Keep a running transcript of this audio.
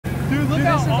Dude, look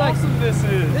how awesome this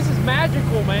is. This is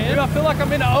magical, man. Dude, I feel like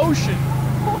I'm in the ocean.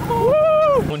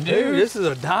 Woo! Dude, this is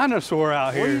a dinosaur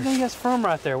out here. Where do you think that's from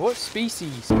right there? What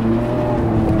species?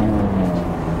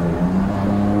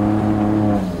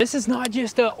 This is not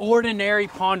just an ordinary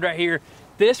pond right here.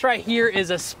 This right here is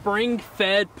a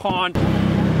spring-fed pond.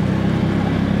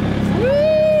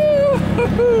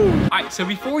 All right, so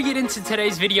before we get into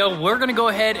today's video, we're gonna go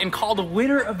ahead and call the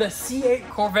winner of the C8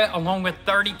 Corvette along with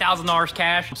 $30,000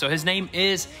 cash. So his name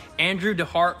is Andrew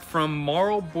DeHart from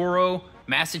Marlborough,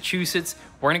 Massachusetts.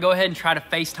 We're gonna go ahead and try to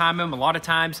FaceTime him. A lot of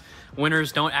times,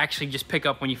 winners don't actually just pick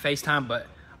up when you FaceTime, but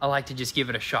I like to just give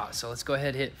it a shot. So let's go ahead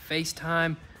and hit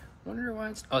FaceTime. Wonder why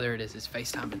it's, oh, there it is, it's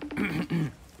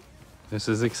FaceTiming. This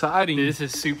is exciting. Dude, this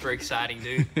is super exciting,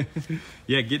 dude.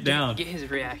 Yeah, get down. Get his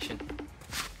reaction.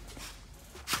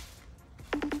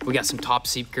 We got some top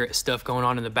secret stuff going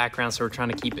on in the background, so we're trying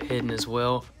to keep it hidden as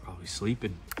well. Probably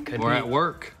sleeping. Could or be. at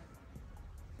work.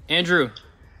 Andrew.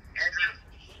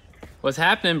 What's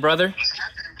happening, brother?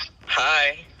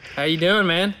 Hi. How you doing,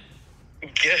 man?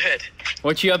 Good.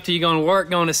 What you up to? You going to work,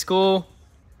 going to school?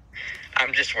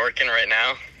 I'm just working right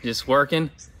now. Just working?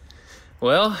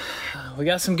 Well, we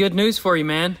got some good news for you,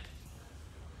 man.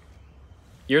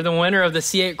 You're the winner of the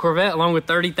C8 Corvette along with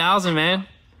 $30,000, man.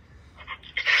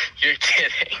 You're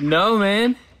kidding. No,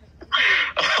 man.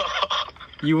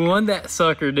 You won that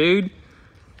sucker, dude.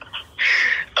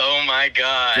 Oh my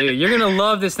God. Dude, you're gonna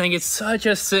love this thing. It's such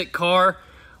a sick car.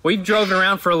 We've drove it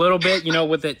around for a little bit, you know,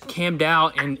 with it cammed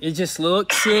out, and it just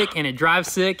looks sick and it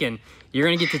drives sick, and you're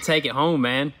gonna get to take it home,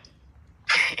 man.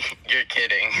 You're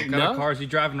kidding. What kind of car is he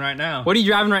driving right now? What are you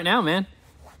driving right now, man?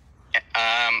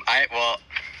 I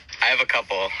have a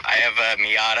couple. I have a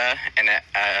Miata and a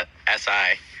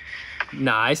SI.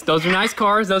 Nice. Those are nice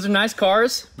cars. Those are nice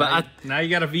cars. But now you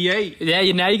got a V8. Yeah,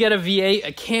 now you got a V8,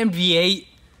 a cam V8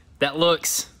 that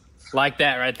looks like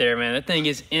that right there, man. That thing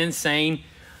is insane.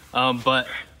 But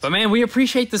man, we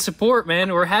appreciate the support,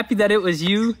 man. We're happy that it was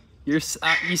you. You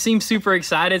seem super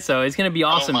excited, so it's gonna be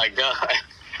awesome. Oh my God.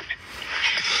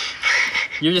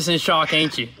 You're just in shock,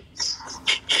 ain't you?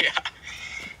 Yeah.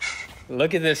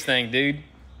 Look at this thing, dude.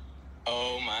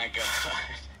 Oh my God.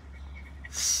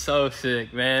 So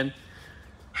sick, man.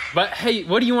 But hey,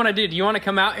 what do you want to do? Do you want to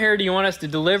come out here? Do you want us to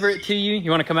deliver it to you?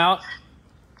 You want to come out?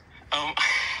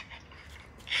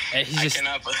 I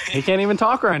cannot believe. He can't even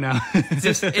talk right now.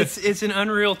 it's an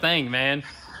unreal thing, man.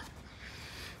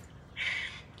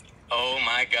 Oh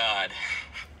my God.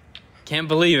 Can't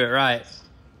believe it, right?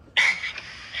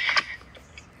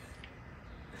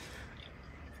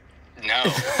 No.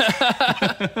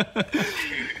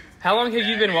 How long have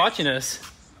you been watching us?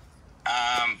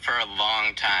 For a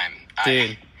long time.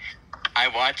 Dude. I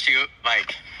watch you,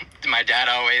 like, my dad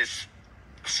always,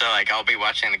 so, like, I'll be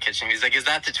watching in the kitchen. He's like, is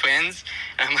that the twins?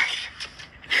 And I'm like,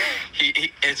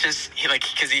 it's just,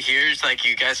 because he hears, like,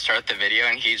 you guys start the video,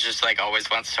 and he just, like, always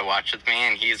wants to watch with me,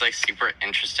 and he's, like, super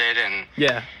interested, and,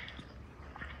 yeah.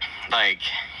 Like,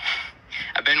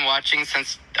 I've been watching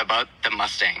since about the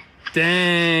Mustang.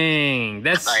 Dang.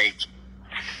 That's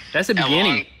the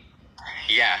beginning.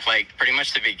 Yeah, like, pretty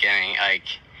much the beginning, like,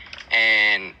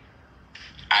 and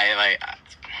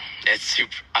it's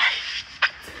super,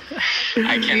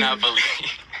 I cannot believe.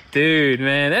 Dude,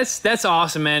 man, that's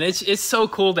awesome, man. It's so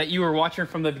cool that you were watching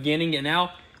from the beginning, and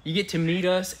now you get to meet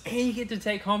us, and you get to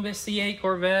take home this C8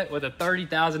 Corvette with a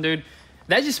 $30,000, dude.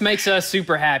 That just makes us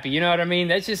super happy, you know what I mean?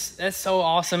 That's so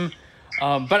awesome.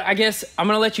 But I guess I'm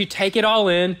gonna let you take it all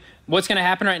in. What's gonna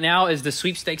happen right now is the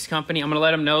sweepstakes company, I'm gonna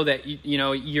let them know that you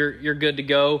know you're good to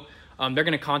go. They're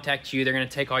gonna contact you. They're gonna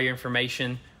take all your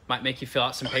information. Might make you fill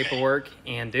out some paperwork.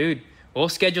 And dude, we'll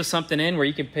schedule something in where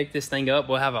you can pick this thing up.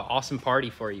 We'll have an awesome party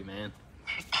for you, man.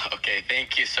 Okay,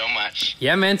 thank you so much.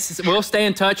 Yeah, man. We'll stay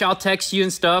in touch. I'll text you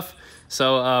and stuff.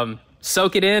 So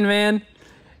soak it in, man.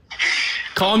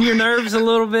 Calm your nerves a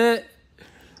little bit.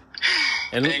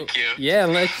 And thank you. Yeah,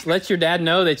 let your dad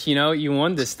know that you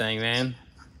won this thing, man.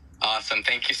 Awesome.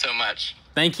 Thank you so much.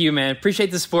 Thank you, man.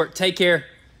 Appreciate the support. Take care.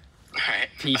 All right.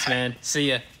 Peace, bye. man. See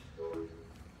ya.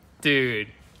 Dude.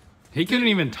 He couldn't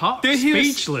even talk. Dude,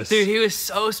 speechless. He was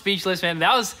so speechless, man.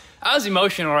 That was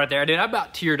emotional right there, dude. I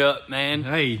about teared up, man.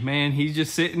 Hey, man, he's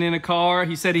just sitting in a car.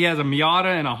 He said he has a Miata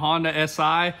and a Honda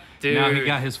SI. Dude. Now he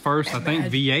got his first, I think,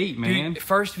 V8, man. Dude,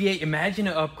 first V8. Imagine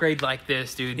an upgrade like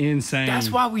this, dude. Insane.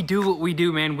 That's why we do what we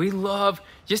do, man. We love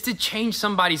just to change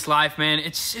somebody's life, man.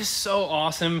 It's just so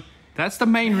awesome. That's the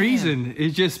main reason.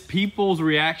 It's just people's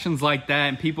reactions like that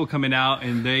and people coming out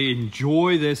and they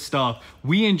enjoy this stuff.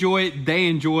 We enjoy it. They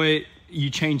enjoy it. you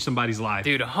change somebody's life.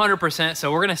 Dude, 100%.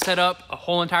 So we're gonna set up a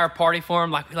whole entire party for him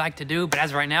like we like to do, but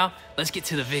as of right now, let's get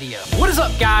to the video. What is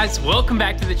up, guys? Welcome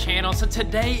back to the channel. So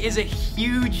today is a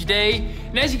huge day,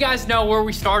 and as you guys know where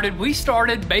we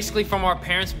started basically from our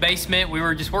parents' basement. We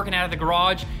were just working out of the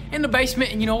garage in the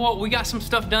basement, and you know what? We got some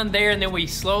stuff done there, and then we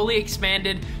slowly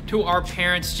expanded to our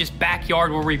parents' just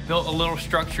backyard where we built a little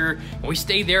structure, and we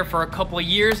stayed there for a couple of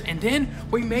years, and then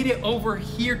we made it over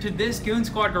here to this Goon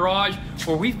Squad garage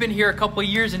where we've been here a couple of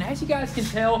years, and as you guys can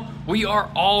tell, we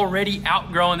are already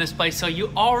outgrowing this place, so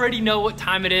you already know what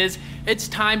time it is. It's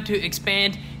time to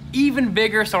expand even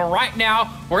bigger. So right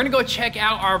now, we're gonna go check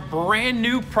out our brand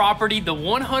new property, the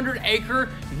 100-acre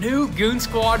new Goon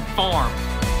Squad farm.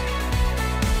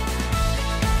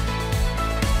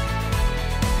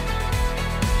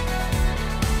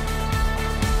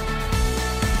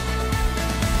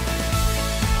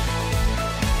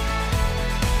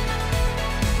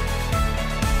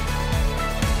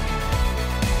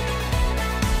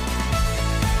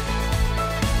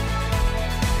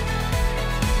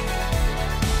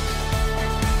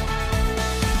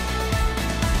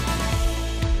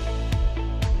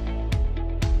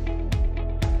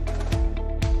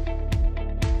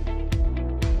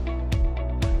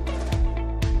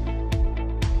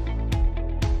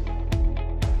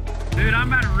 Dude, I'm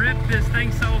about to rip this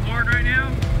thing so hard right now.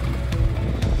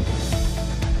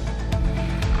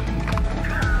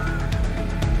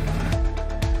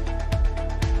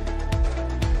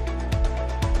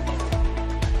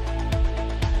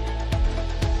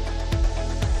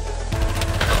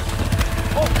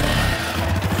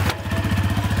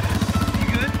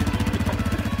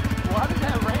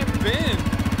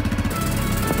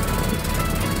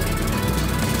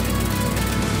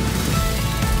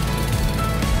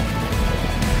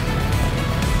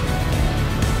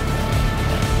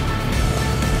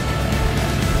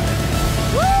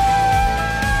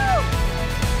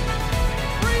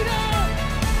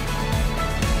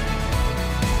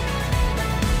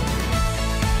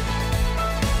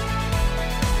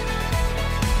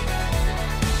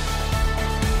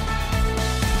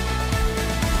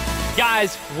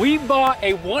 Guys, we bought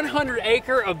a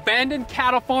 100-acre abandoned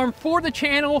cattle farm for the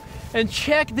channel, and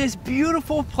check this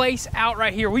beautiful place out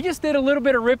right here. We just did a little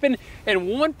bit of ripping and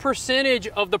 1%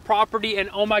 of the property, and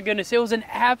oh my goodness, it was an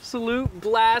absolute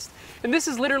blast. And this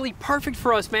is literally perfect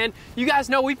for us, man. You guys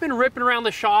know we've been ripping around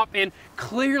the shop, and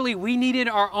clearly we needed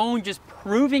our own just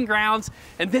proving grounds,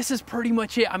 and this is pretty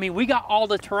much it. I mean, we got all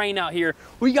the terrain out here.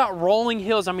 We got rolling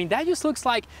hills. I mean, that just looks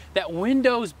like that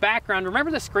Windows background. Remember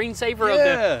the screensaver of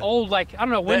the old, like, I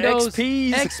don't know, Windows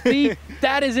XP?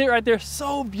 That is it right there.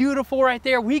 So beautiful right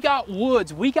there. We got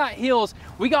woods, we got hills,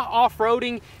 we got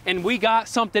off-roading, and we got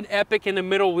something epic in the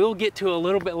middle we'll get to a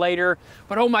little bit later.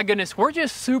 But oh my goodness, we're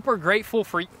just super grateful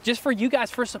for you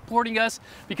guys for supporting us,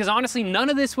 because honestly,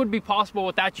 none of this would be possible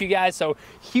without you guys. So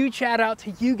huge shout out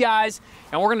to you guys,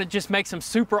 and we're gonna just make some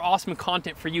super awesome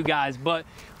content for you guys. But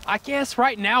I guess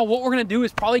right now what we're gonna do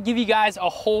is probably give you guys a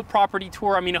whole property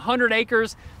tour. I mean, 100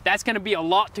 acres, that's gonna be a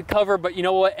lot to cover, but you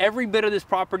know what? Every bit of this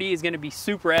property is gonna be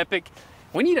super epic.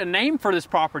 We need a name for this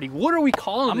property. What are we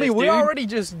calling this, dude? We already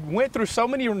just went through so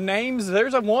many names.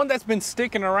 There's one that's been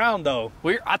sticking around, though.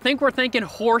 I think we're thinking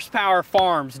Horsepower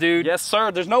Farms, dude. Yes,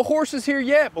 sir. There's no horses here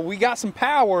yet, but we got some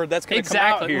power that's going to come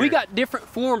out here. We got different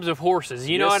forms of horses,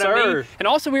 you know what I mean? And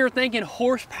also we were thinking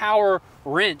Horsepower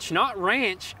Wrench, not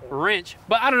ranch, wrench.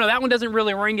 But I don't know, that one doesn't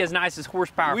really ring as nice as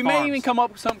Horsepower Farms. We may even come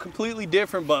up with something completely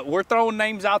different, but we're throwing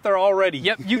names out there already.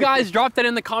 Yep, you guys drop that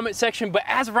in the comment section. But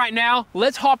as of right now,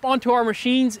 let's hop onto our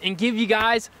machines and give you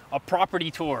guys a property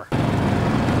tour.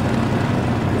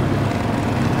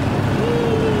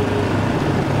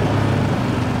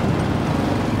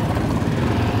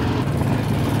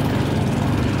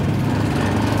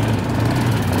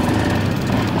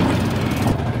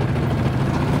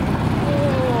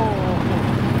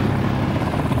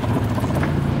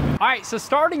 So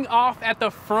starting off at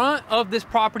the front of this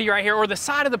property right here, or the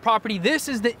side of the property, this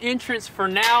is the entrance for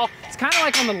now. It's kind of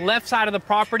like on the left side of the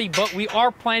property, but we are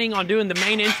planning on doing the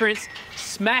main entrance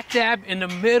smack dab in the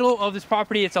middle of this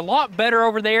property. It's a lot better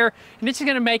over there, and it's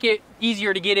gonna make it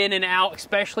easier to get in and out,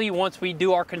 especially once we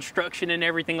do our construction and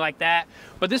everything like that.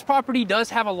 But this property does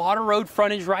have a lot of road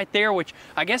frontage right there, which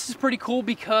I guess is pretty cool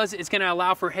because it's gonna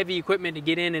allow for heavy equipment to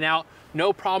get in and out,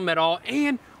 no problem at all.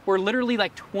 And we're literally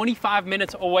like 25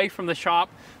 minutes away from the shop.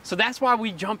 So that's why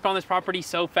we jumped on this property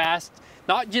so fast.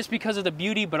 Not just because of the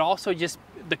beauty, but also just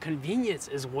the convenience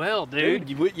as well, dude.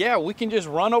 Yeah, we can just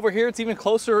run over here. It's even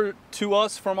closer to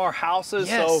us from our houses.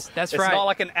 Yes, so that's it's right. not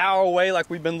like an hour away like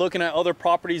we've been looking at other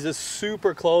properties. It's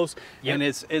super close. Yep. And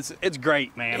it's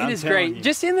great, man. It is great.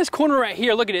 Just in this corner right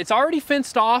here, look at it. It's already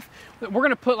fenced off. We're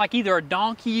gonna put like either a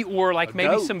donkey or like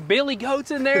maybe goat. some billy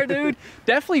goats in there, dude.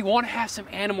 Definitely want to have some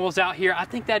animals out here. I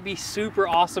think that'd be super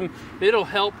awesome. It'll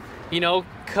help, you know,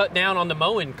 cut down on the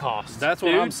mowing costs. That's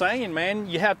what I'm saying, man.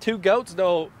 You have 2 goats,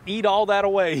 they'll eat all that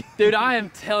away. Dude, I am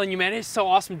telling you, man, it's so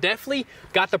awesome. Definitely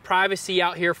got the privacy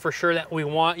out here for sure that we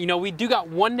want. You know, we do got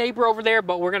one neighbor over there,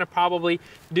 but we're gonna probably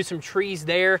do some trees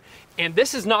there. And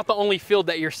this is not the only field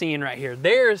that you're seeing right here.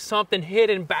 There's something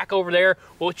hidden back over there.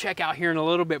 We'll check out here in a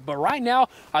little bit. But right now,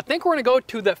 I think we're gonna go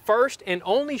to the first and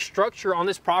only structure on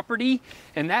this property.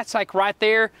 And that's like right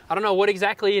there. I don't know what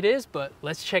exactly it is, but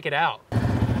let's check it out.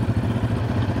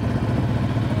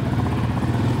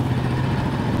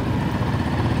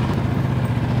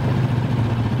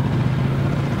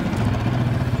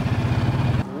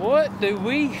 What do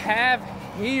we have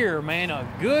here, man? A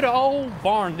good old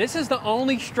barn. This is the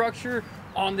only structure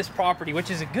on this property, which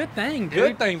is a good thing, dude.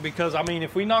 Good thing, because I mean,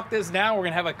 if we knock this down, we're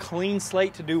gonna have a clean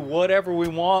slate to do whatever we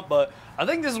want. But I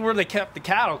think this is where they kept the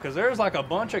cattle, because there's like a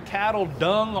bunch of cattle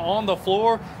dung on the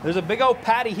floor. There's a big old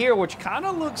patty here, which kind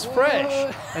of looks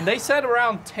fresh. And they said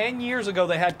around 10 years ago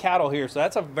they had cattle here, so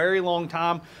that's a very long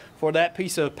time for that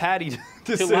piece of patty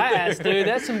to sit last, there. dude.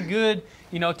 That's some good,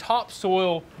 you know,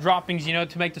 topsoil droppings, you know,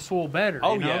 to make the soil better.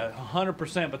 Oh, you know? yeah,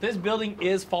 100%. But this building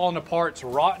is falling apart. It's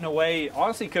rotting away.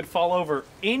 Honestly, could fall over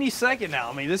any second now.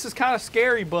 I mean, this is kind of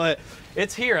scary, but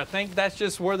it's here. I think that's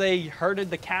just where they herded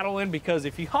the cattle in, because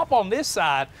if you hop on this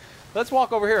side, let's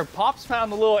walk over here. Pop's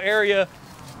found a little area.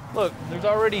 Look, there's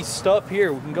already stuff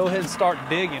here. We can go ahead and start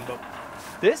digging. But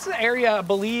this area, I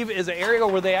believe, is an area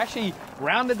where they actually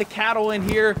rounded the cattle in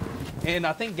here, and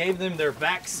I think gave them their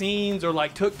vaccines or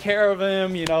like took care of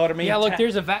them, you know what I mean? Yeah, look,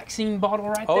 there's a vaccine bottle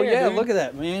right there. Oh yeah, dude. look at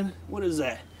that, man. What is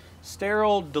that?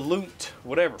 Sterile dilute,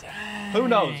 whatever. Dang, who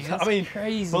knows? that's I mean,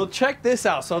 crazy. Well, check this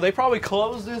out. So they probably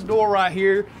closed this door right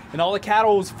here, and all the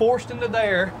cattle was forced into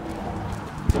there.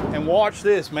 And watch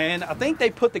this, man. I think they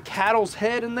put the cattle's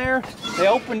head in there. They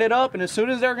opened it up, and as soon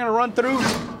as they're gonna run through,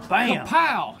 bam,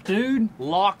 Pow, dude.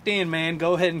 locked in, man.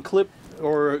 Go ahead and clip,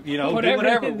 or you know, Whatever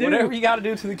whatever you got to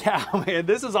do to the cow, man.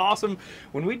 This is awesome.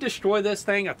 When we destroy this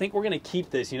thing, I think we're gonna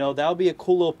keep this. You know, that'll be a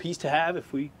cool little piece to have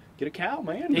if we get a cow,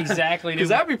 man. Exactly, dude. Because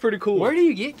that'd be pretty cool. Where do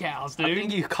you get cows, dude? I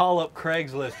think you call up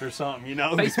Craigslist or something, you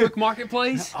know. Facebook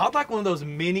Marketplace? I'd like one of those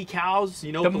mini cows,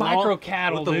 you know, The with micro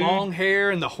cattle, with the dude. long hair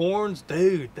and the horns,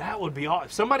 dude. That would be awesome.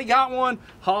 If somebody got one,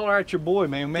 holler at your boy,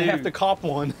 man. We may have Dude. to cop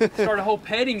one. Start a whole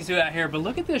petting zoo out here, but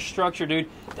look at this structure, dude.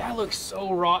 That looks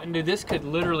so rotten, dude. This could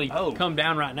literally come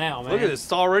down right now, man. Look at this,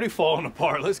 it's already falling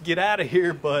apart. Let's get out of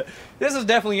here, but this is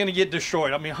definitely going to get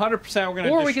destroyed. I mean, 100% we're going to destroy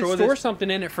this. Or we can store something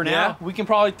in it for now. Yeah, we can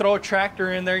probably throw a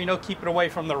tractor in there, you know, keep it away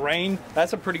from the rain.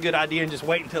 That's a pretty good idea, and just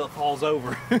wait until it falls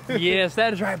over. Yes,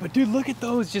 that is right. But dude, look at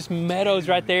those just meadows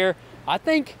right there. I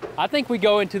think we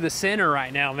go into the center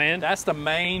right now, man. That's the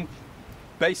main,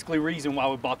 basically, reason why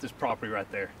we bought this property right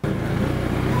there.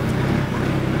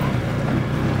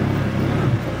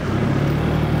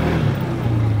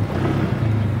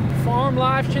 Farm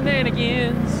life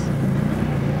shenanigans.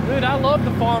 Dude, I love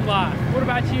the farm life. What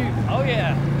about you? Oh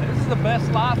yeah, this is the best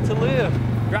life to live.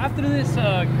 Drive through this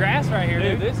grass right here,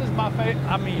 Dude, dude. this is my favorite.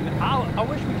 I mean, I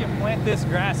wish we could plant this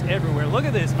grass everywhere. Look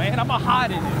at this, man. I'm gonna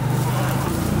hide in it.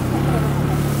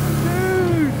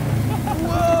 Dude!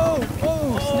 Whoa!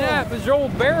 Oh, snap. There's your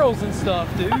old barrels and stuff,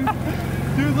 dude. Dude, look Dude,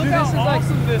 how this is like-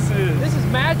 awesome this is. This is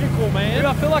magical, man. Dude,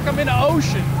 I feel like I'm in the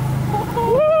ocean.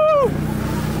 Woo!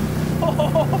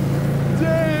 Oh,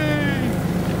 dang!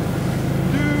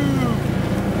 Dude!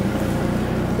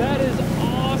 That is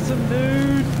awesome,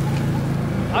 dude.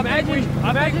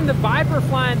 Imagine the Viper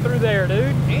flying through there,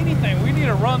 dude. Anything. We need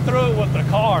to run through it with the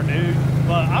car, dude.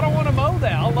 But I don't want to mow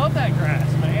that. I love that grass,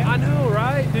 man. I know,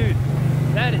 right? Dude,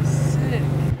 that is sick.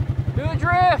 Do a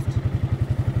drift.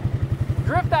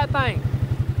 Drift that thing.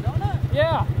 Donut.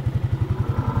 Yeah.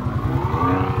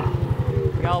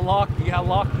 You gotta lock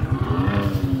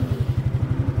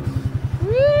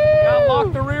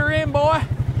the rear end, boy.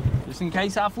 Just in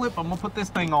case I flip, I'm gonna put this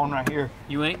thing on right here.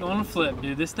 You ain't gonna flip,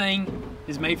 dude. This thing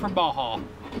is made for Baja.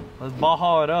 Let's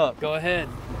baja it up. Go ahead.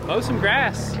 Mow some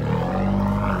grass.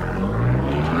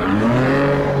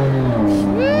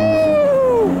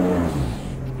 Woo!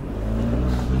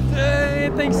 Dang,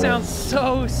 that thing sounds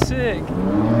so sick.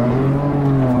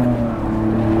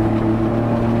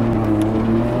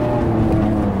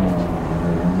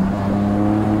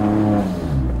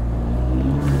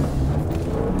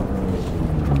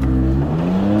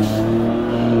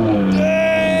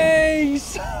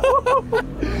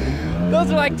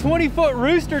 20-foot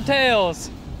rooster tails.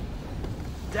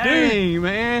 Dang,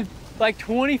 man. Like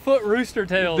 20-foot rooster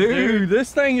tails, dude.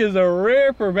 This thing is a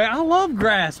ripper, man. I love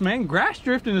grass, man. Grass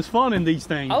drifting is fun in these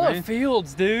things, I love man.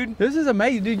 fields, dude. This is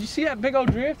amazing, dude. You see that big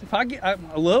old drift? If I get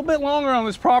a little bit longer on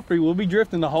this property, we'll be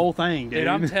drifting the whole thing, dude. Dude,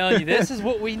 I'm telling you, this is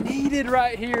what we needed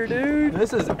right here, dude.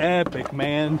 This is epic,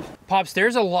 man. Pops,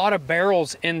 there's a lot of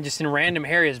barrels in random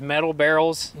areas, metal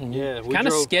barrels. Yeah, Kind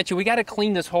of sketchy. We got to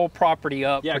clean this whole property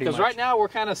up. Yeah, because right now we're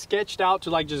kind of sketched out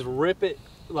to like just rip it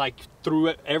like through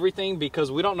it, everything, because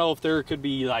we don't know if there could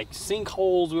be like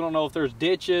sinkholes, we don't know if there's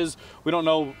ditches, we don't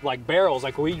know like barrels.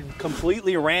 Like we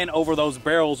completely ran over those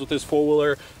barrels with this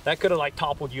four-wheeler that could have like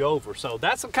toppled you over. So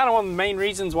that's kind of one of the main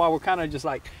reasons why we're kind of just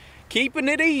like keeping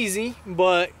it easy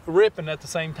but ripping at the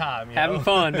same time, you having know?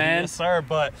 fun, man. Yes, sir.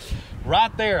 But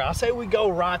right there, I say we go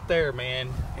right there, man,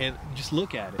 and just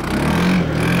look at it.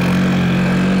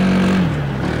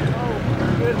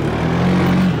 Oh, goodness.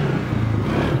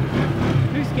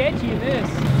 Sketchy this.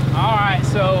 All right,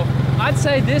 so I'd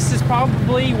say this is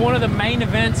probably one of the main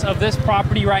events of this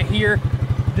property right here,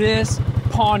 this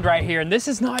pond right here. And this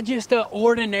is not just an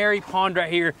ordinary pond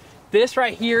right here. This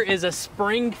right here is a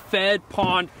spring-fed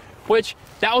pond, which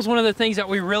that was one of the things that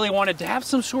we really wanted, to have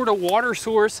some sort of water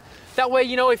source. That way,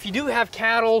 you know, if you do have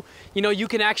cattle, you know, you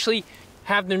can actually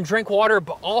have them drink water.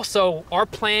 But also our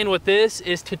plan with this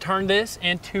is to turn this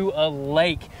into a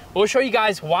lake. We'll show you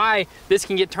guys why this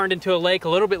can get turned into a lake a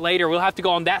little bit later. We'll have to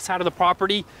go on that side of the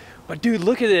property. But dude,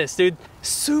 look at this, dude.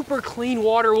 Super clean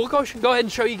water. We'll go ahead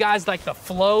and show you guys like the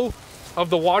flow of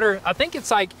the water. I think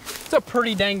it's a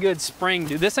pretty dang good spring,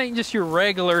 dude. This ain't just your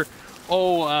regular,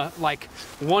 like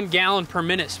 1 gallon per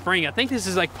minute spring. I think this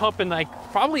is like pumping like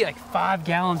probably like 5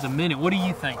 gallons a minute. What do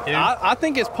you think, dude? I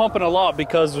think it's pumping a lot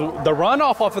because the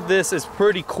runoff off of this is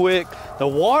pretty quick. The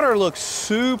water looks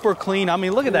super clean. I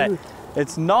mean, look at that.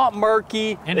 It's not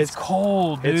murky. And it's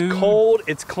cold, dude. It's cold,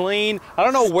 it's clean. I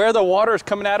don't know where the water is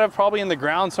coming out of, probably in the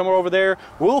ground somewhere over there.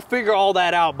 We'll figure all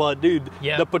that out, but dude,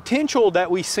 the potential that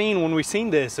we seen when we seen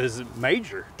this is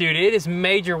major. Dude, it is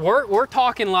major. We're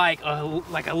talking like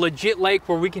a legit lake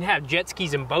where we can have jet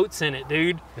skis and boats in it,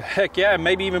 dude. Heck yeah,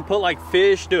 maybe even put like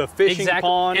fish, do a fishing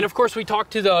pond. And of course we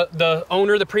talked to the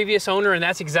owner, the previous owner, and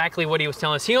that's exactly what he was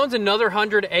telling us. He owns another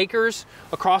 100 acres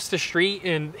across the street,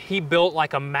 and he built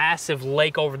like a massive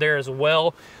lake over there as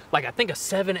well, like I think a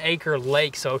 7-acre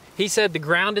lake. So he said the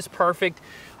ground is perfect.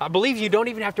 I believe you don't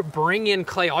even have to bring in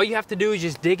clay. All you have to do is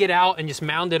just dig it out and just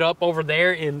mound it up over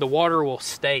there, and the water will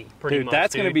stay pretty much.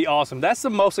 That's gonna be awesome. That's the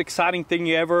most exciting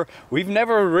thing ever. We've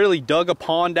never really dug a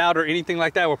pond out or anything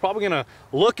like that. We're probably gonna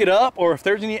look it up, or if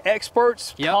there's any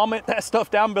experts, comment that stuff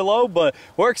down below, but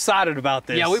we're excited about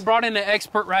this. Yeah, we brought in an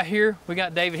expert right here. We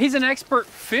got David. He's an expert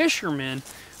fisherman.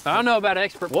 I don't know about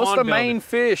expert pond What's the builder. main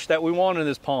fish that we want in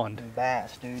this pond?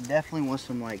 Bass, dude. Definitely want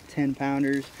some like 10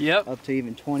 pounders. Yep. Up to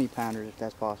even 20 pounders if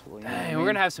that's possible. You know Dang, we're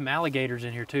gonna have some alligators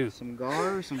in here too. some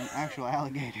gar, some actual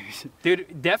alligators.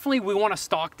 Dude, definitely we want to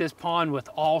stock this pond with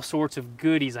all sorts of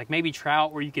goodies, like maybe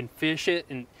trout where you can fish it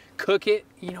and cook it.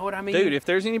 You know what I mean? Dude, if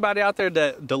there's anybody out there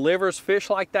that delivers fish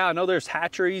like that, I know there's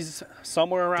hatcheries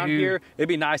somewhere around here. It'd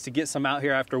be nice to get some out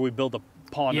here after we build the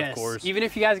pond, of course. Even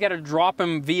if you guys got to drop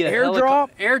them via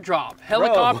airdrop,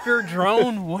 helicopter,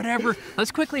 drone, whatever.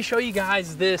 Let's quickly show you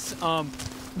guys this.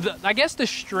 I guess the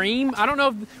stream, I don't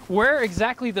know where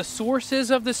exactly the source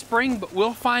is of the spring, but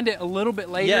we'll find it a little bit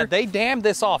later. Yeah, they dammed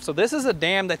this off. So this is a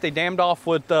dam that they dammed off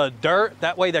with dirt.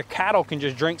 That way their cattle can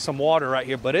just drink some water right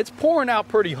here. But it's pouring out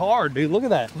pretty hard, dude. Look at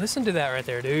that. Listen to that right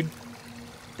there, dude.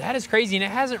 That is crazy, and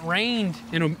it hasn't rained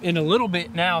in a little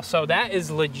bit now, so that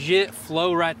is legit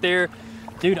flow right there.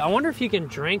 Dude, I wonder if you can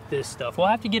drink this stuff. We'll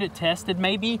have to get it tested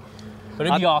maybe, but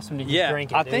it'd be awesome to just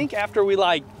drink it, I think after we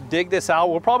like dig this out,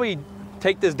 we'll probably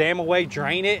take this dam away,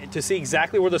 drain it to see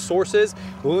exactly where the source is.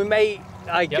 We may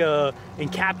like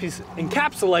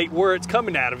encapsulate where it's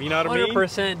coming out of, you know what I mean?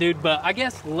 100%, dude, but I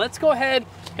guess let's go ahead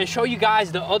and show you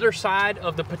guys the other side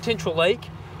of the potential lake,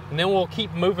 and then we'll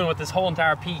keep moving with this whole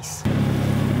entire piece.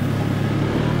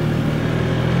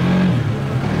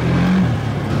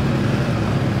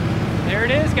 There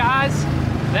it is, guys.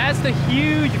 That's the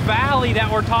huge valley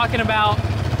that we're talking about.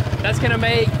 That's gonna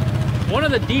make one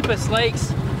of the deepest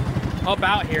lakes up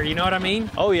out here, you know what I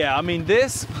mean? Oh yeah, I mean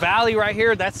this valley right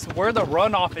here, that's where the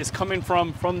runoff is coming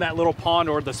from that little pond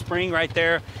or the spring right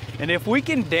there. And if we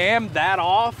can dam that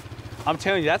off, I'm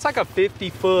telling you, that's like a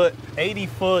 50-foot,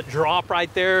 80-foot drop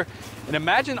right there. And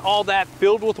imagine all that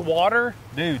filled with water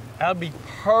Dude, that'd be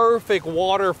perfect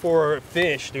water for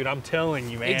fish, dude. I'm telling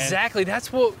you, man. Exactly.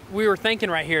 That's what we were thinking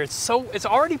right here. It's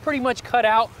already pretty much cut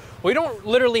out. We don't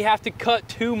literally have to cut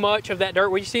too much of that dirt.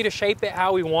 We just need to shape it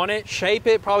how we want it. Shape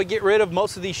it, probably get rid of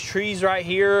most of these trees right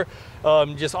here.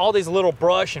 Just all these little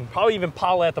brush, and probably even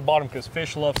pile it at the bottom because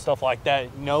fish love stuff like that,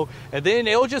 you know. And then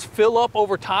it'll just fill up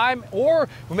over time, or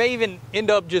we may even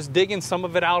end up just digging some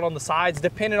of it out on the sides,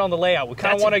 depending on the layout. We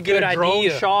kind of want to get a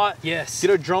drone shot. Yes. Get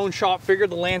a drone shot, figure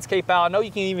the landscape out. I know you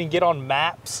can even get on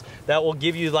maps that will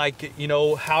give you, like, you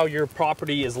know, how your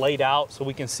property is laid out, so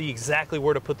we can see exactly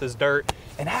where to put this dirt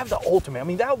and have the ultimate. I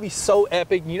mean, that would be so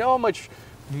epic. You know how much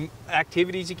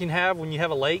activities you can have when you have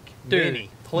a lake? Dude.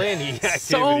 Plenty activities.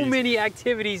 So many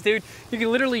activities, dude. You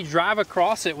can literally drive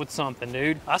across it with something,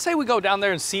 dude. I say we go down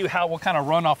there and see what kind of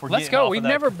runoff we're getting. Let's go. We've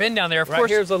never been down there. Of right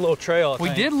course, here's a little trail.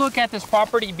 We did look at this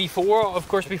property before, of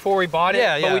course, before we bought it.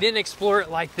 Yeah, but yeah. we didn't explore it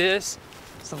like this.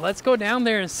 So let's go down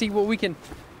there and see what we can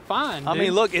find. I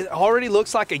mean, look, it already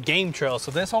looks like a game trail.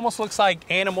 So this almost looks like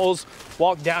animals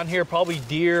walk down here, probably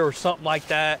deer or something like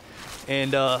that.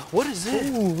 And what is this?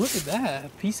 Ooh, look at that. A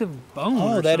piece of bone.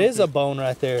 Oh, that is a bone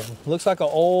right there. Looks like an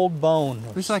old bone.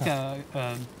 Looks like a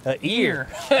ear.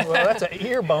 Well, that's an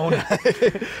ear bone.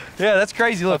 Yeah, that's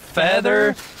crazy. Look,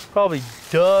 feather, probably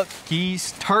duck,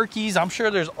 geese, turkeys. I'm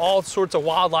sure there's all sorts of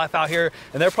wildlife out here,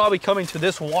 and they're probably coming to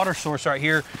this water source right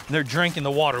here, and they're drinking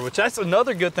the water, which that's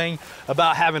another good thing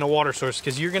about having a water source,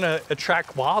 because you're gonna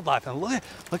attract wildlife. And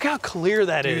look how clear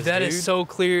that is, dude. That is so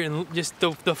clear, and just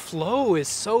the flow is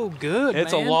so good.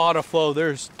 It's man. a lot of flow.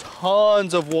 There's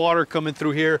tons of water coming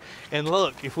through here. And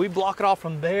look, if we block it off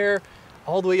from there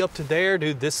all the way up to there,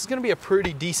 dude, this is gonna be a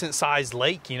pretty decent sized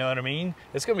lake, you know what I mean?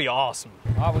 It's gonna be awesome.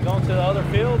 All right, we're going to the other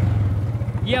field.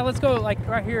 Yeah, let's go, like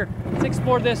right here. Let's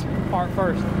explore this part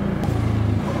first.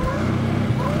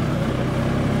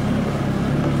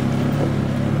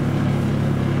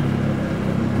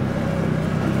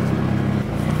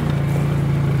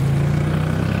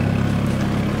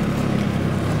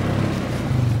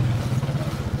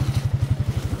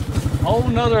 Whole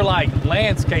nother like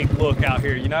landscape look out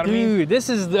here, you know what I mean? Dude, this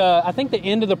is I think the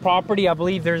end of the property. I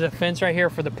believe there's a fence right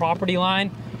here for the property line.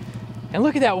 And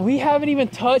look at that, we haven't even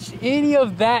touched any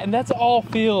of that, and that's all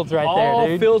fields right there,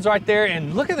 dude. All fields right there,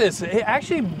 and look at this.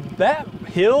 Actually, that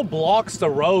hill blocks the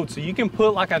road, so you can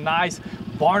put like a nice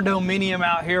barn dominium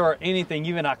out here or anything,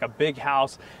 even like a big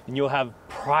house, and you'll have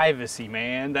privacy,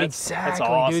 man. That's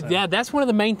awesome. Dude. Yeah, that's one of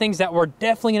the main things that we're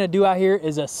definitely gonna do out here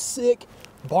is a sick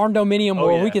barn dominium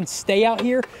where we can stay out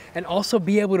here and also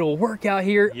be able to work out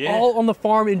here all on the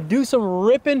farm and do some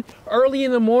ripping early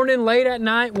in the morning, late at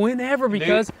night, whenever,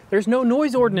 because there's no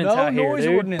noise ordinance out here. No noise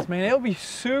ordinance, man. It'll be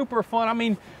super fun. I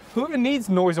mean, who even needs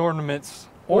noise ornaments?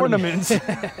 Ornaments.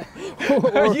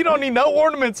 You don't need no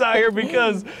ornaments out here,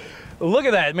 because look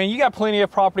at that, man. You got plenty of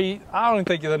property. I don't even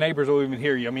think the neighbors will even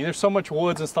hear you. I mean, there's so much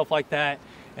woods and stuff like that.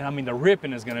 And I mean, the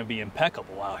ripping is gonna be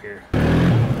impeccable out here.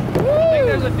 I think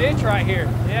there's a ditch right here.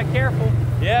 Yeah, careful.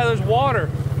 Yeah, there's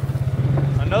water.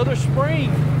 Another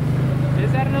spring.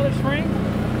 Is that another spring?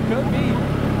 Could be.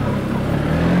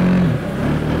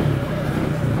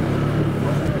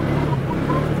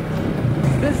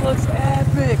 This looks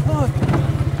epic. Look.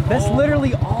 That's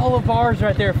literally all of ours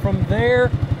right there. From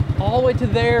there all the way to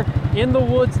there, in the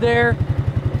woods there.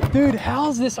 Dude,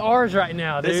 how's this ours right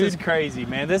now, dude? This is crazy,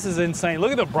 man. This is insane.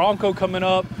 Look at the Bronco coming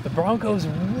up. The Bronco's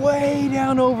way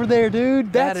down over there,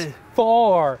 dude. That's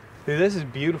far. Dude, this is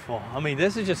beautiful. I mean,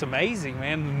 this is just amazing,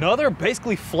 man. Another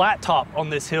basically flat top on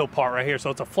this hill part right here. So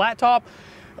it's a flat top.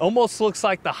 Almost looks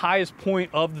like the highest point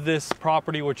of this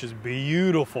property, which is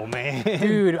beautiful, man.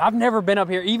 Dude, I've never been up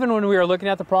here. Even when we were looking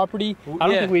at the property, I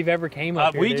don't think we've ever came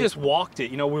up here. We just walked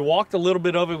it. You know, we walked a little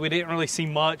bit of it. We didn't really see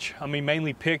much. I mean,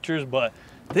 mainly pictures, but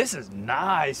this is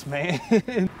nice, man.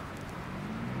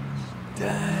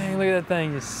 Dang, look at that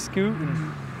thing just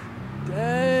scooting.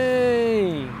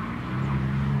 Dang.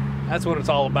 That's what it's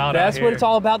all about. That's what it's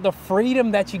all about, the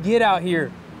freedom that you get out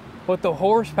here with the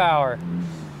horsepower.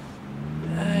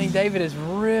 Dang, David is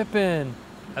ripping.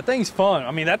 That thing's fun.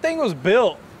 I mean, that thing was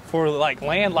built for like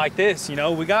land like this, you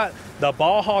know. We got the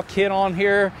Baja kit on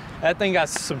here. That thing got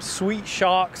some sweet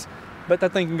shocks. Bet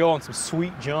that thing can go on some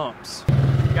sweet jumps.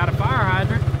 Got a fire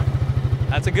hydrant.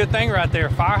 That's a good thing right there.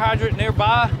 Fire hydrant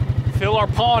nearby. Fill our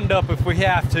pond up if we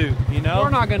have to, you know? We're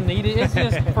not gonna need it. It's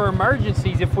just for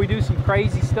emergencies if we do some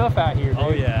crazy stuff out here, dude. Oh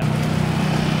yeah.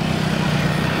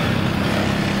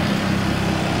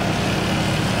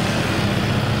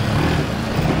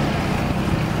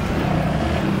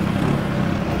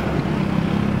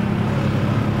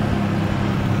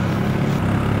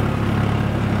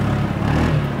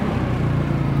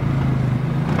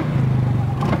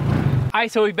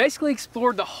 right, so we basically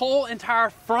explored the whole entire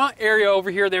front area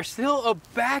over here. There's still a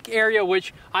back area,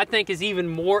 which I think is even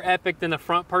more epic than the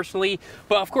front personally.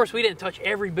 But of course, we didn't touch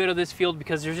every bit of this field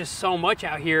because there's just so much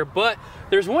out here. But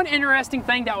there's one interesting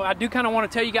thing that I do kind of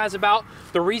want to tell you guys about,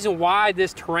 the reason why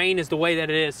this terrain is the way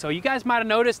that it is. So you guys might have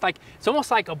noticed, like, it's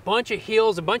almost like a bunch of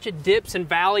hills, a bunch of dips and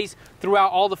valleys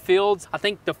throughout all the fields. I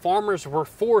think the farmers were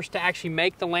forced to actually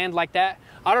make the land like that.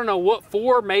 I don't know what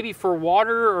for, maybe for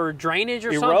water or drainage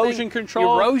or something. Erosion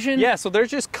control. Erosion. Yeah, so there's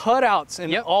just cutouts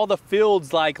in all the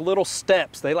fields, like little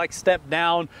steps. They like step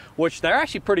down, which they're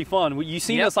actually pretty fun. You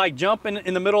seen us like jumping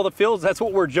in the middle of the fields? That's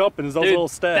what we're jumping, is those little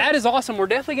steps. That is awesome. We're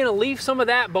definitely gonna leave some of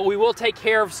that, but we will take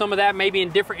care of some of that maybe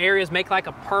in different areas, make like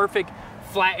a perfect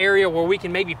flat area where we can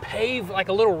maybe pave like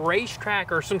a little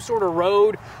racetrack or some sort of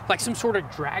road, like some sort of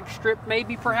drag strip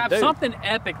maybe, perhaps. Dude, something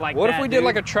epic like that. What if we did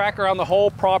like a track around the whole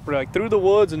property, like through the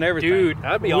woods and everything? Dude,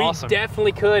 that'd be awesome. We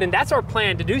definitely could, and that's our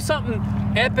plan, to do something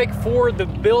epic for the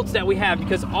builds that we have,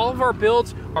 because all of our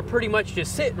builds are pretty much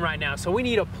just sitting right now. So we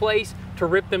need a place to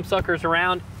rip them suckers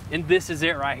around, and this is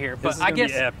it right here. But I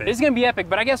guess this is gonna be epic.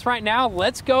 But I guess right now,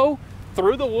 let's go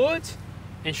through the woods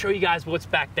and show you guys what's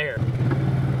back there.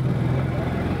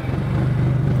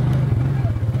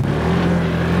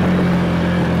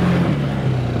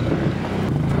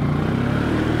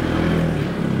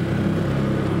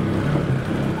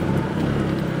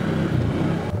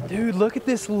 Look at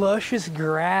this luscious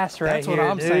grass right here. That's what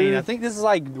I'm saying. I think this is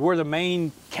like where the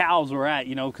main cows were at,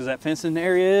 you know, because that fencing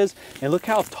area is. And look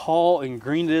how tall and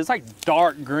green it is. It's like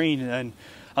dark green. And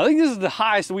I think this is the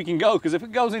highest we can go, because if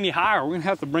it goes any higher, we're gonna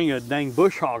have to bring a dang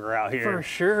bush hogger out here. For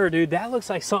sure, dude. That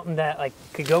looks like something that like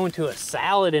could go into a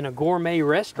salad in a gourmet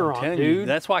restaurant, dude. You,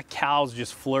 that's why cows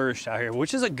just flourish out here,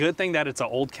 which is a good thing that it's an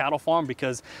old cattle farm,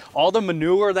 because all the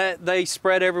manure that they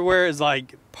spread everywhere is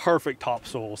like perfect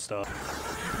topsoil stuff.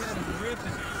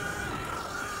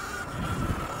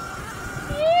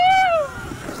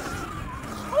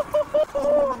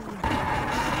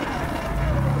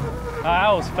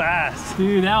 That was fast.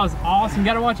 Dude, that was awesome. You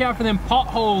gotta watch out for them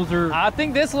potholes. Or I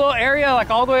think this little area, like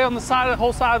all the way on the side of the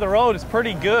whole side of the road, is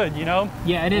pretty good, you know?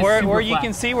 Yeah, it is. Where you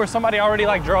can see where somebody already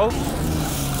like drove.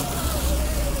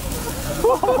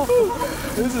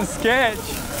 This is sketch.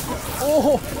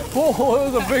 Oh,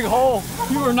 it was a big hole.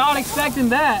 You were not expecting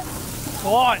that.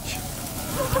 Watch.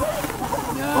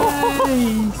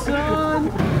 Yay,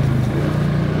 son.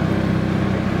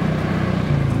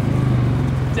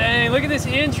 Dang, look at this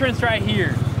entrance right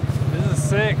here. This is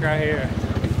sick right here.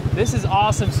 This is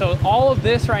awesome. So all of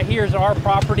this right here is our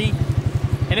property,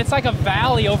 and it's like a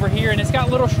valley over here, and it's got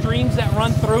little streams that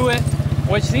run through it,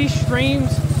 which these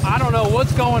streams, I don't know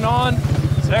what's going on.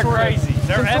 They're crazy.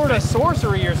 They're some sort of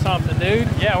sorcery or something, dude.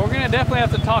 Yeah, we're gonna definitely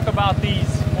have to talk about these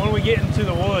when we get into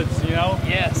the woods, you know?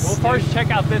 Yes. We'll first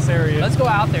check out this area. Let's go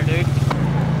out there, dude.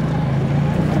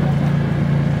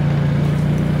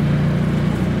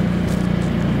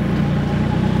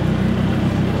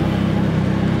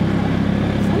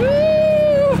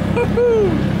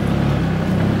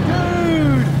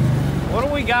 Dude, what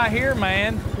do we got here,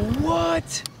 man?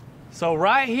 What? So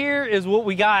right here is what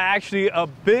we got, actually a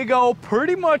big old,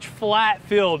 pretty much flat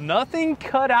field. Nothing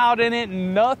cut out in it,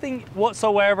 nothing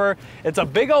whatsoever. It's a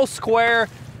big old square.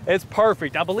 It's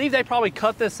perfect. I believe they probably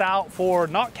cut this out for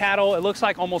not cattle. It looks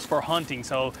like almost for hunting.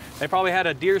 So they probably had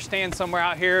a deer stand somewhere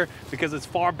out here because it's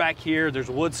far back here. There's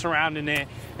woods surrounding it,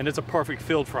 and it's a perfect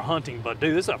field for hunting. But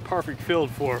dude, this is a perfect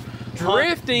field for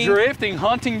drifting,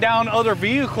 hunting down other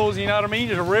vehicles. You know what I mean?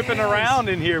 Just ripping around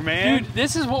in here, man. Dude,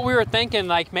 this is what we were thinking.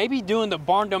 Like maybe doing the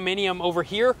barn dominium over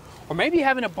here, or maybe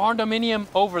having a barn dominium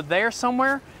over there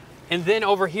somewhere. And then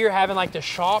over here having like the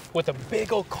shop with a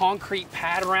big old concrete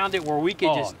pad around it where we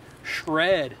could just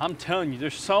shred. I'm telling you,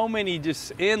 there's so many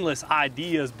just endless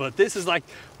ideas, but this is like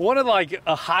one of like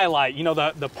a highlight. You know,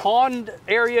 the pond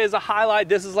area is a highlight.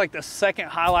 This is like the second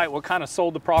highlight, what kind of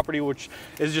sold the property, which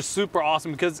is just super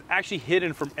awesome because it's actually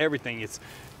hidden from everything. It's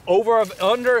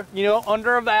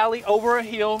under a valley, over a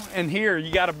hill, and here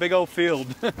you got a big old field.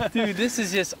 Dude, this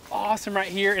is just awesome right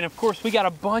here. And of course we got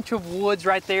a bunch of woods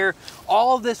right there.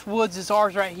 All of this woods is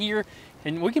ours right here,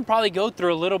 and we can probably go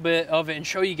through a little bit of it and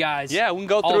show you guys. Yeah, we can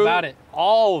go through about it,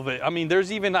 all of it. I mean,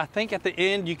 there's even, I think at the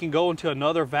end you can go into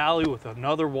another valley with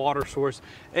another water source.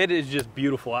 It is just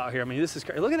beautiful out here. I mean, this is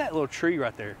crazy. Look at that little tree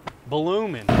right there,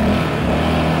 blooming.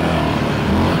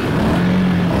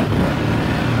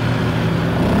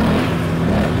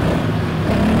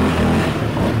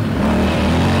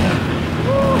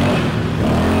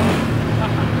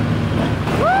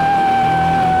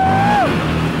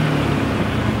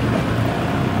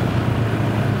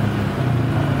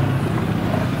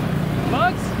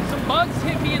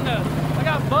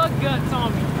 bug guts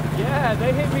on me. Yeah,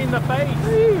 they hit me in the face.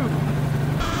 Whew.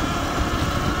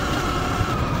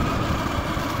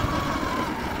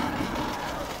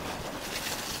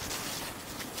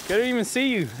 Couldn't even see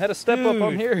you. Had to step up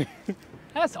on Dude. here.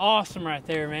 That's awesome right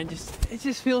there, man. It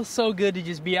just feels so good to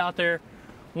just be out there,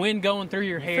 wind going through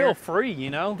your hair. Feel free, you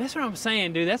know? That's what I'm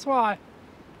saying, dude. That's why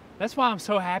I'm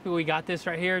so happy we got this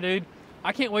right here, dude.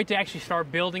 I can't wait to actually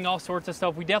start building all sorts of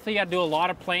stuff. We definitely got to do a lot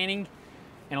of planning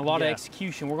and a lot of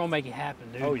execution. We're gonna make it happen,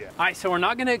 dude. Oh, yeah. All right, so we're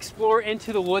not gonna explore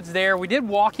into the woods there. We did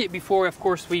walk it before, of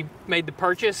course, we made the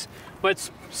purchase, but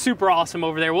it's super awesome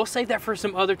over there. We'll save that for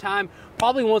some other time.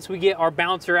 Probably once we get our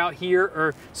bouncer out here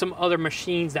or some other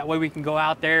machines, that way we can go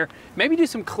out there, maybe do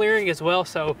some clearing as well.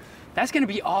 So that's gonna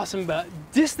be awesome. But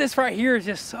this right here is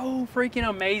just so freaking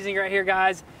amazing right here,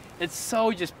 guys. It's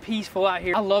so just peaceful out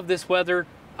here. I love this weather.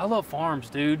 I love farms,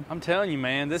 dude. I'm telling you,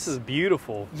 man, this is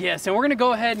beautiful. Yes, and we're gonna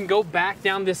go ahead and go back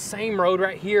down this same road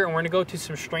right here, and we're gonna go to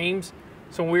some streams,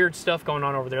 some weird stuff going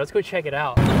on over there. Let's go check it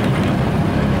out.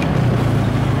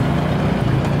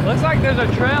 Looks like there's a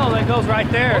trail that goes right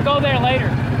there. We'll go there later.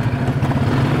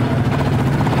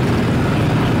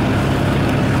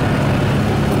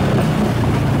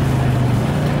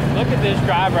 Look at this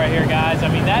drive right here, guys. I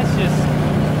mean, that's just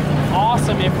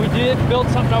awesome. If we did build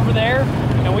something over there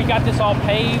and we got this all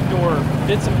paved or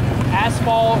did some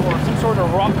asphalt or some sort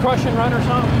of rock crushing run or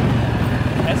something,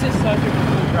 that's just such a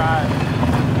cool drive.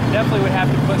 Definitely would have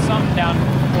to put something down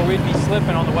or we'd be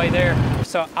slipping on the way there.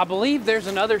 So I believe there's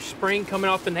another spring coming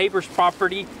off the neighbor's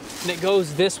property and it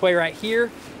goes this way right here,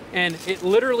 and it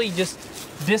literally just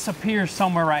disappears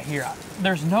somewhere right here.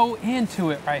 There's no end to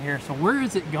it right here. So where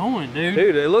is it going, dude?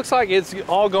 Dude, it looks like it's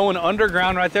all going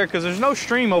underground right there because there's no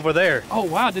stream over there. Oh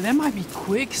wow, dude, that might be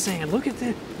quicksand. Look at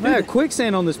this. Yeah,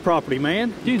 quicksand on this property,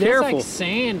 man. Dude, careful. that's like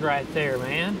sand right there,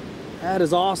 man. That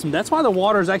is awesome. That's why the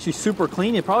water is actually super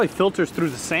clean. It probably filters through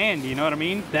the sand, you know what I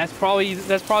mean? That's probably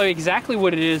exactly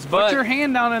what it is. But put your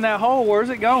hand down in that hole. Where's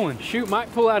it going? Shoot,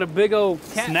 might pull out a big old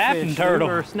Snapping catfish, turtle.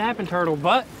 or a snapping turtle.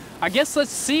 But I guess let's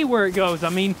see where it goes. I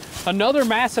mean, another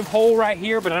massive hole right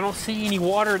here, but I don't see any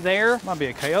water there. Might be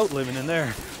a coyote living in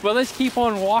there. But let's keep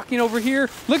on walking over here.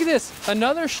 Look at this,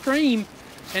 another stream,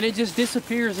 and it just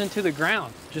disappears into the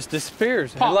ground. Just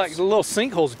disappears. Pops. Like the little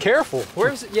sinkholes. Careful.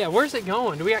 Where's it? Yeah, where's it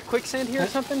going? Do we got quicksand here or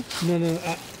something? No,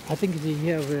 I think they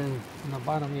have in the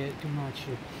bottom here too much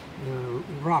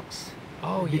rocks.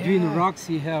 Oh, Between yeah. the rocks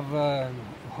you have a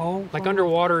hole. Like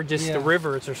underwater, just the Yeah.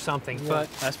 rivers or something. Yeah.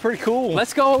 But That's pretty cool.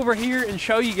 let's go over here and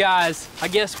show you guys, I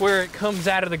guess, where it comes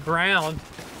out of the ground.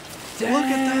 Look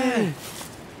at that.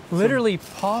 Literally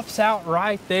pops out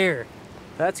right there.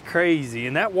 That's crazy.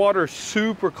 And that water's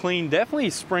super clean. Definitely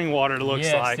spring water, it looks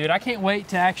Yes, like. dude, I can't wait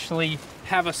to actually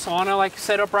have a sauna like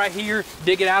set up right here,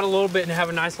 dig it out a little bit and have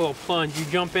a nice little plunge. You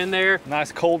jump in there.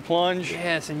 Nice cold plunge.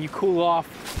 Yes, and you cool off.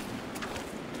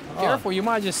 Careful, you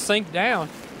might just sink down.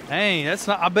 Dang, that's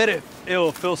not, I bet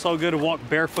it'll feel so good to walk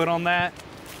barefoot on that.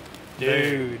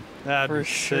 Dude, That'd for be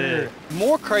sure. sick.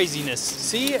 More craziness.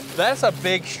 See, that's a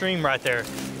big stream right there.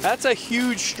 That's a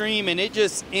huge stream and it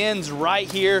just ends right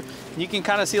here. You can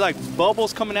kind of see like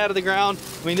bubbles coming out of the ground.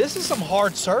 I mean, this is some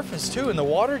hard surface too, and the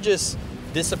water just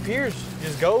disappears,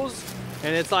 just goes,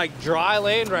 and it's like dry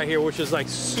land right here, which is like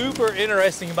super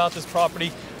interesting about this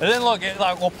property. And then look, it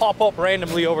like will pop up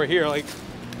randomly over here. Like,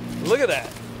 look at that.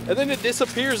 And then it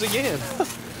disappears again.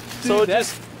 So it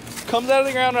just comes out of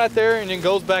the ground right there and then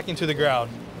goes back into the ground.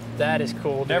 That is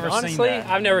cool. Dude. Never seen Honestly, that.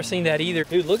 I've never seen that either.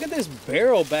 Dude, look at this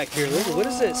barrel back here. Look, what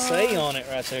does it say on it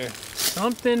right there?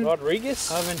 Something Rodriguez?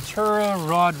 Aventura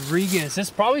Rodriguez. It's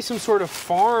probably some sort of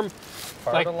farm,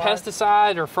 like Fertilizer?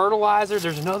 pesticide or fertilizer.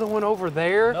 There's another one over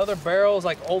there. Another barrels,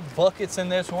 like old buckets in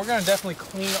there. So we're gonna definitely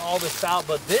clean all this out.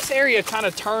 But this area kind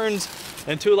of turns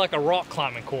into like a rock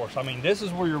climbing course. I mean, this is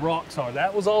where your rocks are.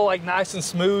 That was all like nice and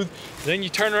smooth. Then you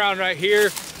turn around right here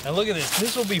and look at this.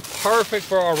 This will be perfect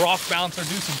for our rock bouncer. Do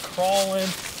some crawling.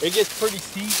 It gets pretty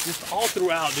steep just all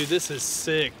throughout, dude. This is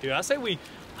sick, dude. I say we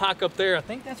hike up there. I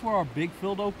think that's where our big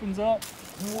field opens up.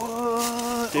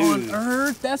 What Dude. on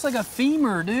earth? That's like a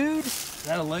femur, dude. Is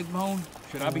that a leg bone?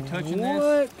 Should I be touching this?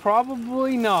 What?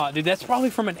 Probably not, dude. That's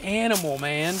probably from an animal,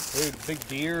 man. Dude, big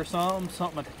deer or something.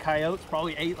 Something like the coyotes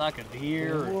probably ate like a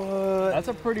deer. What? That's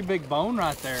a pretty big bone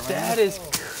right there, man. That is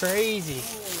crazy.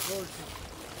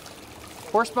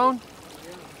 Horse bone?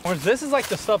 Or this is like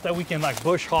the stuff that we can like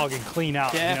bush hog and clean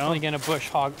out, Definitely you know? gonna bush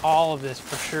hog all of this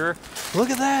for sure. Look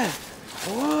at that.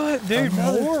 What, dude?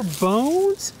 Another- More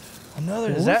bones?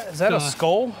 Another, is What that a the-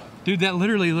 skull? Dude, that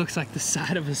literally looks like the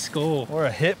side of a skull. Or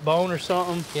a hip bone or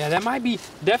something? Yeah, that might be.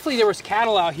 Definitely, there was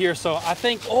cattle out here, so I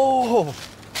think. Oh,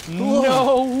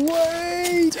 No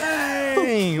way!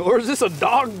 dang. or is this a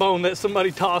dog bone that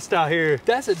somebody tossed out here?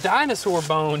 That's a dinosaur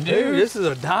bone, dude. Dude, this is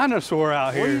a dinosaur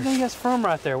out here. What do you think that's from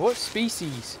right there? What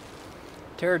species?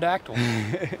 Pterodactyl.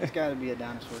 It's gotta be a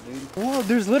dinosaur, dude. Whoa,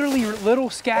 there's literally little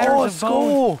scatters Oh, a of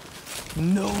bone. skull.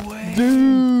 No way.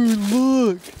 Dude,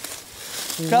 look.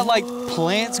 Got like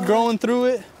plants growing through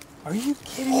it. Are you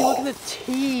kidding me? Look at the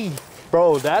teeth.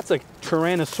 Bro, that's a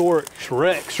Tyrannosaurus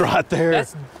Rex right there.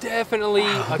 That's definitely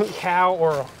a cow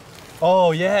or a...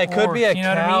 Oh yeah, it could be a you know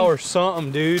what I cow mean? or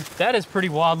something, dude. That is pretty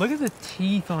wild. Look at the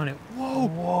teeth on it. Whoa.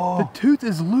 Whoa. The tooth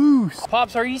is loose.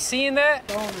 Pops, are you seeing that?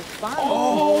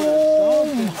 Oh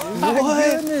my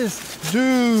goodness.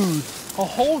 Dude. A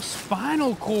whole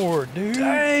spinal cord, dude.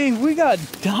 Dang, we got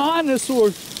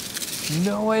dinosaurs.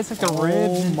 No way, it's like the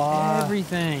ribs and my.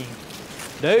 everything.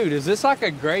 Dude, is this like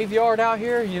a graveyard out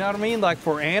here? You know what I mean? Like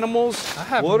for animals? I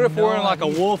have What if no we're in like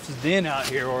idea. a wolf's den out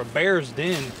here or a bear's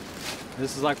den?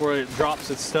 This is like where it drops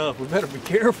its stuff. We better be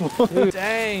careful. Dude,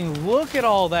 dang, look at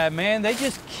all that, man. They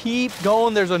just keep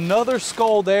going. There's another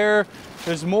skull there.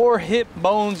 There's more hip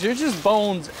bones. There's just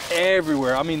bones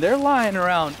everywhere. I mean, they're lying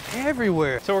around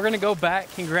everywhere. So we're gonna go back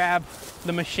and grab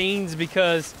the machines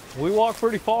because We walk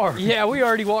pretty far. yeah, we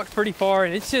already walked pretty far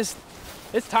and it's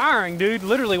tiring, dude.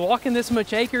 Literally walking this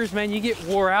much acres, man, you get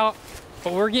wore out,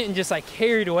 but we're getting just like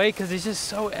carried away because it's just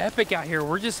so epic out here.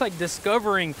 We're just like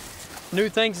discovering new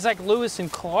things. It's like Lewis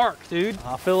and Clark, dude.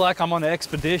 I feel like I'm on an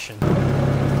expedition.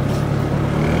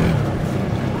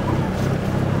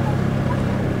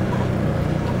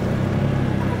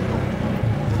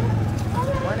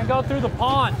 We're gonna go through the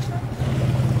pond.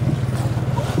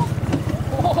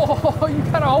 Oh, you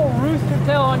got a whole rooster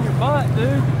tail on your butt,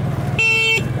 dude.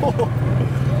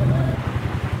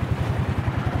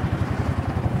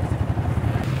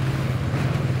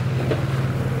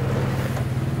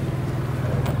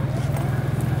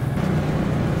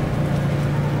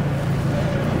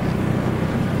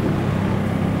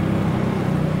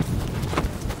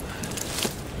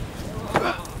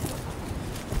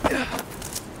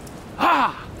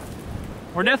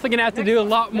 We're definitely gonna have to do a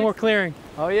lot more clearing.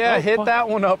 Oh yeah, Oh, hit that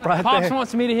one up right Pops there.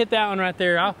 wants me to hit that one right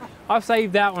there. I'll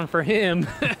save that one for him.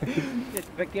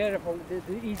 Be careful,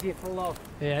 it's easy to fall off.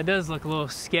 Yeah, it does look a little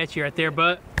sketchy right there,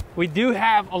 but we do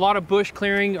have a lot of bush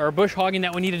clearing or bush hogging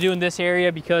that we need to do in this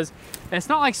area because it's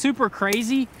not like super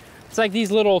crazy. It's like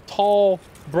these little tall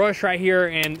brush right here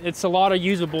and it's a lot of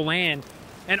usable land.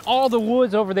 And all the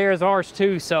woods over there is ours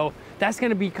too. So that's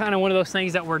gonna be kind of one of those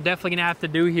things that we're definitely gonna have to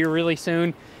do here really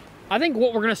soon. I think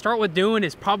what we're gonna start with doing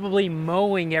is probably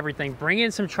mowing everything, bring in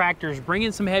some tractors, bring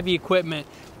in some heavy equipment,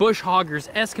 bush hoggers,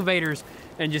 excavators,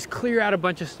 and just clear out a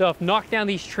bunch of stuff, knock down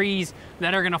these trees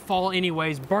that are gonna fall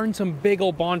anyways, burn some big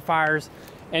old bonfires.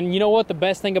 And you know what the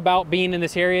best thing about being in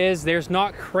this area is? There's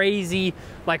not crazy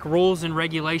like rules and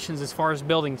regulations as far as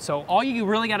building. So all you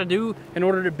really gotta do in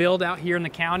order to build out here in the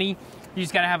county, you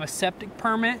just gotta have a septic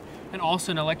permit and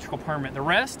also an electrical permit. The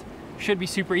rest should be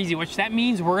super easy, which that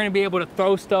means we're gonna be able to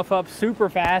throw stuff up super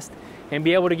fast and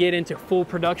be able to get into full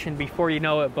production before you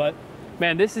know it. But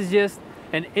man, this is just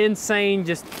an insane,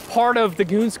 just part of the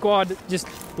Goon Squad, just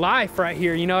life right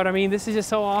here. You know what I mean? This is just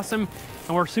so awesome.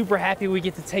 And we're super happy we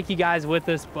get to take you guys with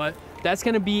us. But that's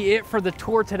gonna be it for the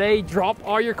tour today. Drop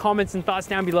all your comments and thoughts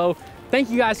down below. Thank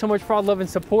you guys so much for all the love and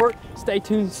support. Stay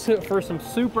tuned for some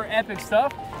super epic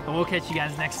stuff and we'll catch you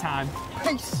guys next time.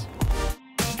 Peace.